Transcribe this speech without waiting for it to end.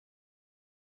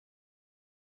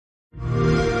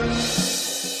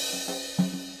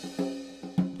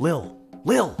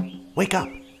wake up.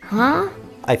 Huh?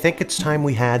 I think it's time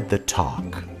we had the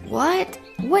talk. What?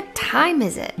 What time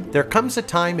is it? There comes a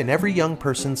time in every young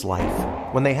person's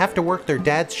life when they have to work their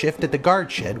dad's shift at the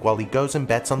guard shed while he goes and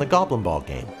bets on the Goblin Ball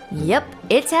game. Yep,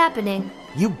 it's happening.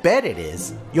 You bet it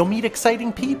is. You'll meet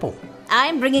exciting people.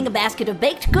 I'm bringing a basket of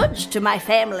baked goods to my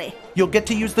family. You'll get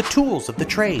to use the tools of the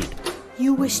trade.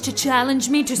 You wish to challenge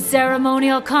me to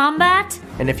ceremonial combat?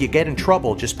 And if you get in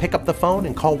trouble, just pick up the phone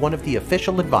and call one of the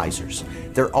official advisors.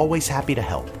 They're always happy to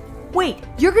help. Wait,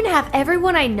 you're gonna have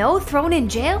everyone I know thrown in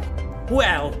jail?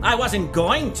 Well, I wasn't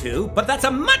going to, but that's a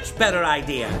much better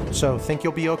idea. So, think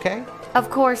you'll be okay?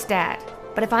 Of course, Dad.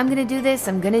 But if I'm gonna do this,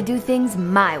 I'm gonna do things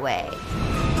my way.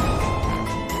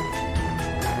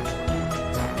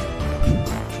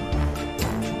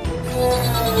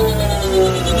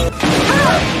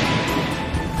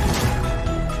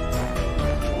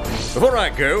 Before I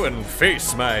go and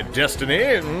face my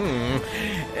destiny,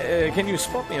 can you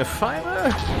spot me a fiver?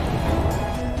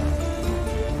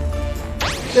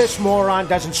 This moron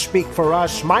doesn't speak for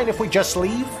us. Mind if we just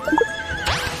leave?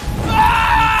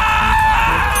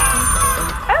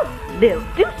 Oh, Lil,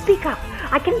 do speak up.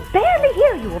 I can barely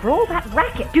hear you over all that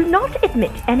racket. Do not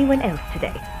admit anyone else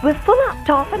today. We're full up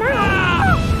to half an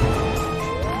hour.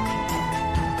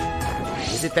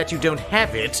 Is it that you don't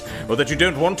have it, or that you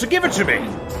don't want to give it to me?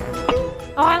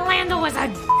 Orlando is a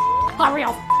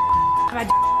real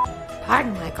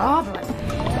pardon my goblin.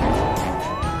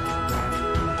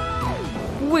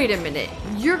 Wait a minute,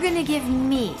 you're gonna give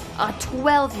me, a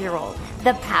 12-year-old,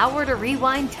 the power to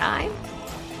rewind time?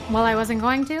 Well, I wasn't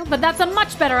going to, but that's a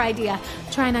much better idea.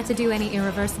 Try not to do any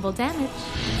irreversible damage.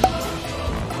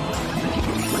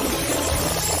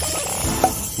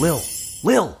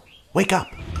 Lil, wake up.